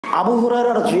আবু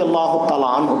হুরায়রা রাদিয়াল্লাহু তাআলা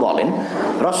আনহু বলেন,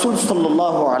 রাসূল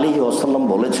সাল্লাল্লাহু আলাইহি ওয়াসাল্লাম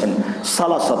বলেছেন,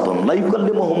 সালাসাতুন লা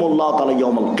ইউকাল্লিমুহুমুল্লাহু তাআলা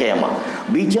ইয়াউমাল কিয়ামাহ,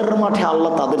 বিচারের মাঠে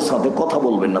আল্লাহ তাদের সাথে কথা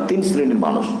বলবেন না। তিন শ্রেণীর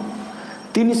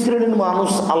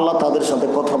মানুষ আল্লাহ তাদের সাথে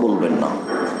কথা বলবেন না।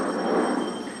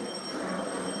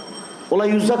 ওলা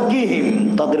ইউযাক্কিহিম,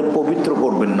 তাদের পবিত্র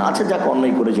করবেন না। আচ্ছা যাক,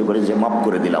 অন্যায় করেছে মাফ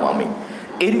করে দিলাম আমি,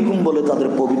 এরকম বলে তাদের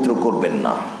পবিত্র করবেন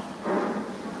না।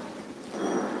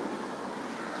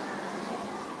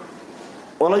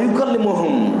 ওলা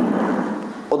ইউকাল্লিমুহুম,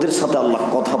 ওদের সাথে আল্লাহ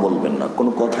কথা বলবেন না,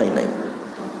 কোনো কথাই নাই।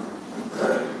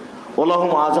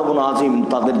 ওলাহুম আযাবুন আযীম,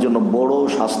 তাদের জন্য বড়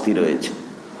শাস্তি রয়েছে।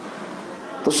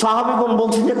 তো সাহাবীগণ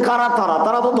বলছেন যে কারা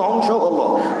তারা তো ধ্বংস হলো,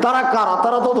 তারা কারা,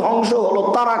 তারা তো ধ্বংস হলো,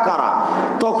 তারা কারা?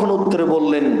 তখন উত্তরে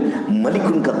বললেন,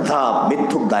 মালিকুন কাযযাব,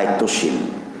 মিথ্যুক দায়িত্বশীল।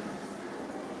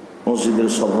 মসজিদের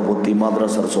সভাপতি,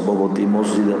 মাদ্রাসার সভাপতি,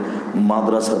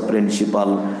 মাদ্রাসার প্রিন্সিপাল,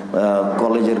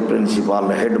 কলেজের প্রিন্সিপাল,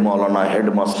 হেড মাওলানা,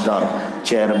 হেডমাস্টার,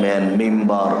 চেয়ারম্যান,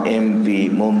 মেম্বার, এমপি,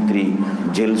 মন্ত্রী,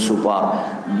 জেল সুপার,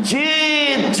 যে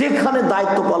যেখানে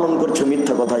দায়িত্ব পালন করছে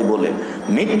মিথ্যা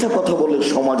কথা বলে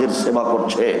সমাজের সেবা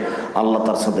করছে, আল্লাহ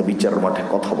তার সাথে বিচারের মাঠে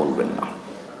কথা বলবেন না।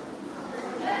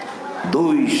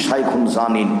 দুই, শাইখুন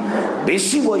জানিন,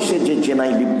 বেশি বয়সে যে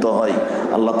জেনায় লিপ্ত হয়,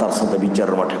 আল্লাহ তার সাথে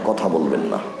বিচারের মাঠে কথা বলবেন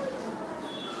না।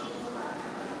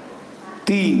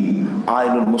 তিন,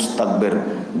 আইনুল মুস্তাকবির,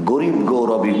 গরিব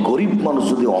গৌরবী, গরিব মানুষ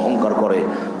যদি অহংকার করে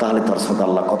তাহলে তার সাথে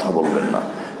আল্লাহ কথা বলবেন না।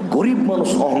 গরিব মানুষ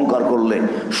অহংকার করলে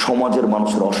সমাজের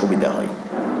মানুষের অসুবিধা হয়।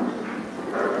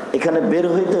 এখানে বের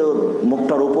হইতে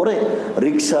মুখটার উপরে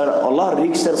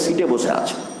রিক্সার সিটে বসে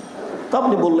আছে। তা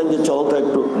আপনি বললেন যে চলো তো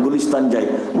একটু গুলিস্তান যাই,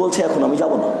 বলছে এখন আমি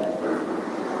যাব না।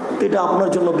 এটা আপনার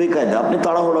জন্য বেকায়দা, আপনি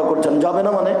তাড়াহুড়া করছেন, যাবে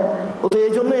না মানে? ও তো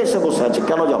এই জন্যই এসে বসে আছে,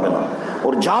 কেন যাবে না?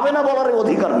 ওর যাবে না বলার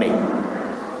অধিকার নেই,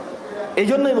 এই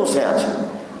জন্যই বসে আছে।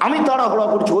 আমি তাড়াহুড়া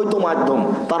করছি, ওই তো মাধ্যম,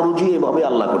 তার রুজি এভাবে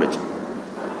আল্লাহ করেছে।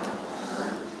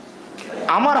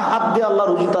 আমার হাত দিয়ে আল্লাহ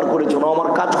রুজি তার করেছে, না আমার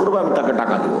কাজ করবে, আমি তাকে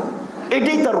টাকা দেবো,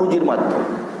 এটাই তার রুজির মাধ্যম।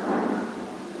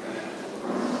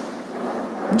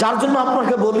 যার জন্য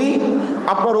আপনাকে বলি,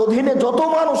 আপনার অধীনে যত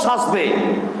মানুষ আসবে,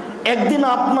 একদিন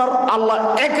আপনার আল্লাহ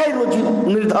একাই রুজি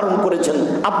নির্ধারণ করেছেন।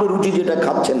 আপনি রুজি যেটা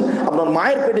খাচ্ছেন, আপনার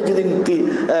মায়ের পেটে যেদিন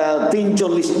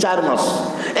 4 মাস,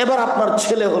 এবার আপনার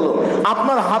ছেলে হলো,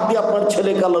 আপনার হাত দিয়ে আপনার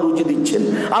ছেলেকে আল্লাহ রুজি দিচ্ছেন।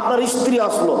 আপনার স্ত্রী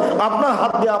আসলো, আপনার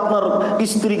হাত দিয়ে আপনার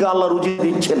স্ত্রীকে আল্লাহ রুজি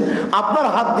দিচ্ছেন। আপনার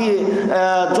হাত দিয়ে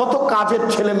যত কাজের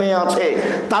ছেলে মেয়ে আছে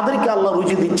তাদেরকে আল্লাহ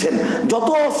রুজি দিচ্ছেন। যত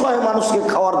অসহায় মানুষকে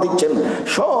খাওয়ার দিচ্ছেন,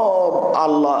 সব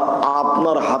আল্লাহ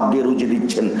আপনার হাত দিয়ে রুজি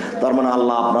দিচ্ছেন। তার মানে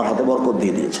আল্লাহ আপনার হাতে বরকত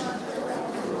দিয়ে দিয়েছে।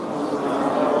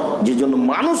 যে জন্য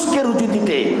মানুষকে রুজি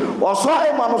দিতে,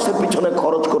 অসহায় মানুষের পিছনে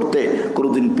খরচ করতে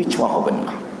কোনোদিন পিছপা হবেন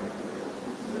না।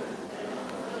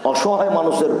 অসহায়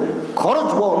মানুষের খরচ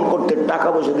বহন করতে, টাকা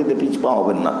পয়সা দিতে পিছপা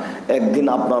হবেন না। একদিন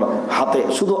আপনার হাতে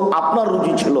শুধু আপনার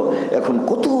রুজি ছিল, এখন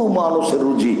কত মানুষের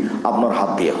রুজি আপনার হাত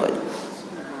দিয়ে হয়।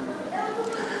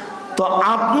 তো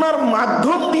আপনার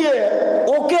মাধ্যম দিয়ে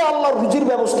ওকে আল্লাহ রুজির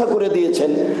ব্যবস্থা করে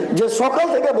দিয়েছেন, যে সকাল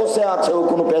থেকে বসে আছে, ও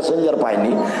কোনো প্যাসেঞ্জার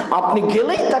পায়নি, আপনি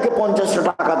গেলেই তাকে 50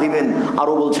 টাকা দিবেন, আর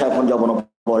ও বলছে এখন যাবো না,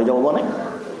 পরে যাবো, মানে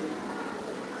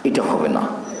এটা হবে না।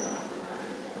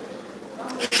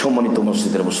 সম্মানিত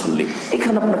মসজিদের মুসল্লি,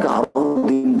 এখানে আপনাকে আরো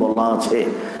দিন বলা আছে,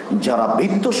 যারা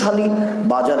বিত্তশালী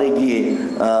বাজারে গিয়ে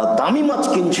দামি মাছ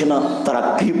কিনছে না তারা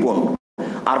কৃপণ,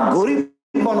 আর গরিব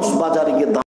মানুষ বাজারে গিয়ে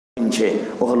কিনছে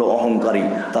ও হলো অহংকারী,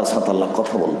 তার সাথে আল্লাহ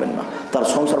কথা বলবেন না। তার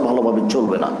সংসার ভালোভাবে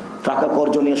চলবে না, টাকা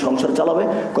কর্জ নিয়ে সংসার চালাবে,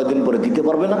 কয়েকদিন পরে দিতে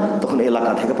পারবে না, তখন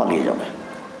এলাকা থেকে পালিয়ে যাবে।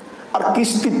 আর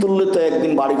কিস্তি তুললে তো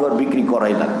একদিন বাড়িঘর বিক্রি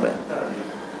করাই লাগবে।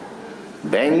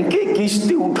 ব্যাংকে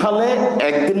কিস্তি উঠালে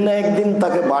একদিন না একদিন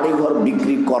তাকে বাড়িঘর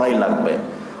বিক্রি করাই লাগবে,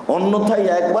 অন্যথায়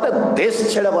একবারে দেশ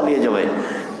ছেড়ে পালিয়ে যাবে।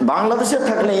 বাংলাদেশে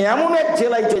থাকলে এমন এক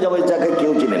জেলায় চলে যাবে যাকে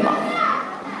কেউ চিনে না,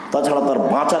 তাছাড়া তার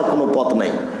বাঁচার কোনো পথ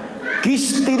নেই।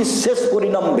 কিস্তির শেষ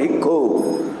পরিণাম ভিক্ষুক,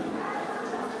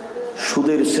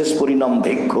 সুদের শেষ পরিণাম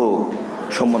ভিক্ষুক।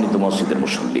 সম্মানিত মসজিদের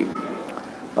মুসল্লি,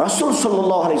 রাসূল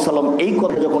সাল্লাল্লাহু আলাইহি সাল্লাম এই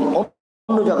কথা যখন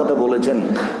অন্য জায়গাতে বলেছেন,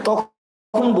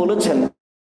 তখন বলেছেন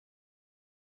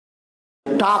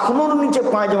টাকনোর নিচে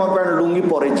পায়জামা প্যান্ট লুঙ্গি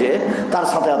পরে যে তার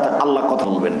সাথে আল্লাহ কথা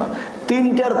বলবেন না।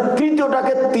 তিনটার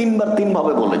তৃতীয়টাকে 3 বার 3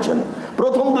 ভাবে বলেছেন।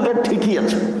 প্রথম দুটো ঠিকই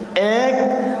আছে। 1,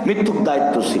 মিথ্যুক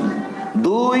দায়িত্বশীল।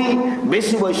 2,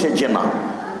 বেশি বয়সে জেনা।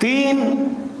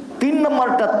 3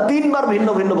 নম্বরটা 3 বার ভিন্ন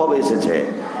ভিন্ন ভাবে এসেছে।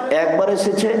 একবার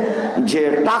এসেছে যে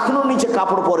টাকনোর নিচে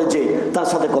কাপড় পরে যে তার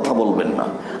সাথে কথা বলবেন না।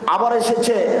 আবার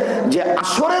এসেছে যে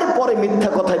আসরের পরে মিথ্যা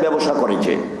কথায় ব্যবসা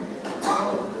করেছে।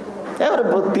 এবারে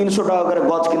 300 টাকা করে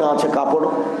গজ কিনা আছে কাপড়,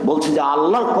 বলছে যে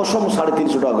আল্লাহর কসম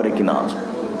 350 টাকা করে কিনা আছে।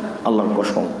 আল্লাহর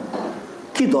কসম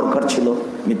কি দরকার ছিল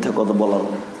মিথ্যা কথা বলার?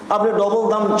 আপনি ডবল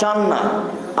দাম চান না,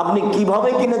 আপনি কিভাবে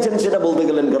কিনেছেন সেটা বলতে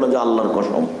গেলেন কেন যে আল্লাহর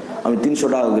কসম আমি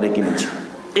 300 টাকা করে কিনেছি,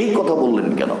 এই কথা বললেন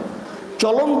কেন?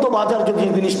 চলন্ত বাজার যদি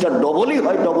জিনিসটা ডবলই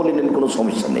হয় ডবলই নেন, কোনো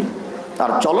সমস্যা নেই।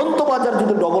 আর চলন্ত বাজার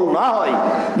যদি ডবল না হয়,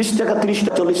 20 টাকা 30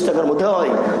 টাকা 40 টাকার মধ্যে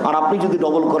হয়, আর আপনি যদি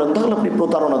ডবল করেন তাহলে আপনি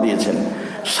প্রতারণা দিয়েছেন।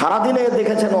 সারাদিনে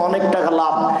দেখেছেন অনেক টাকা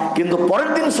লাভ, কিন্তু পরের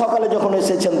দিন সকালে যখন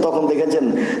এসেছেন তখন দেখেছেন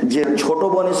যে ছোট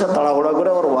বোন এসে তাড়াহুড়া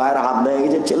করে ওর ভাইয়ের হাত ভেঙে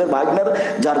গেছে, ছেলের ভাগনার,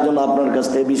 যার জন্য আপনার কাছ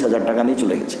থেকে 20,000 টাকা নিয়ে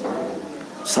চলে গেছে।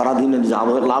 সারাদিনের যা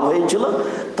লাভ হয়েছিল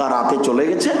তা রাতে চলে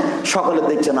গেছে, সকালে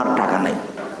দেখছেন আর টাকা নেই।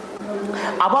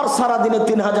 আবার সারাদিনে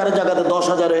 3,000-এর জায়গাতে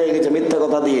 10,000 হয়ে গেছে মিথ্যা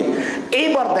কথা দিয়ে।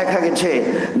 এইবার দেখা গেছে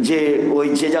যে ওই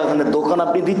যে যেখানে দোকান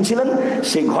আপনি দিচ্ছিলেন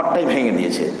সেই ঘরটাই ভেঙে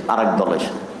দিয়েছে আর এক দল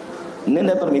এসে। নেন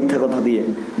এবার মিথ্যা কথা দিয়ে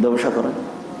ব্যবসা করেন,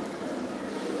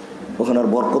 ওখানে আর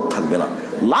বরকত থাকবে না।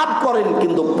 লাভ করেন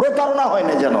কিন্তু প্রতারণা হয়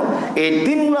না যেন। এই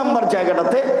 3 নম্বর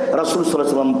জায়গাটাতে রাসূল সাল্লাল্লাহু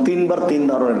আলাইহি ওয়াসাল্লাম 3 বার 3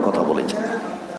 ধরনের কথা বলেছেন।